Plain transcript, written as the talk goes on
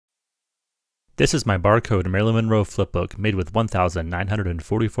This is my Barcode Marilyn Monroe Flipbook made with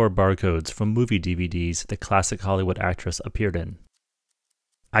 1,944 barcodes from movie DVDs the classic Hollywood actress appeared in.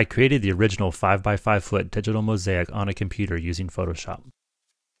 I created the original 5x5 foot digital mosaic on a computer using Photoshop.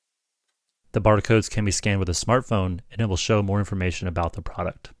 The barcodes can be scanned with a smartphone and it will show more information about the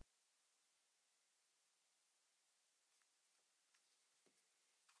product.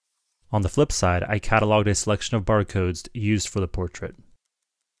 On the flip side, I cataloged a selection of barcodes used for the portrait.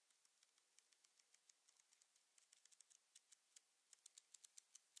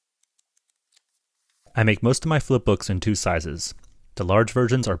 I make most of my flipbooks in two sizes. The large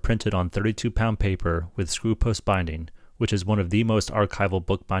versions are printed on 32-pound paper with screw post binding, which is one of the most archival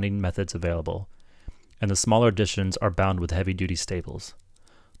book binding methods available, and the smaller editions are bound with heavy-duty staples.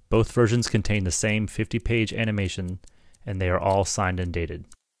 Both versions contain the same 50-page animation, and they are all signed and dated.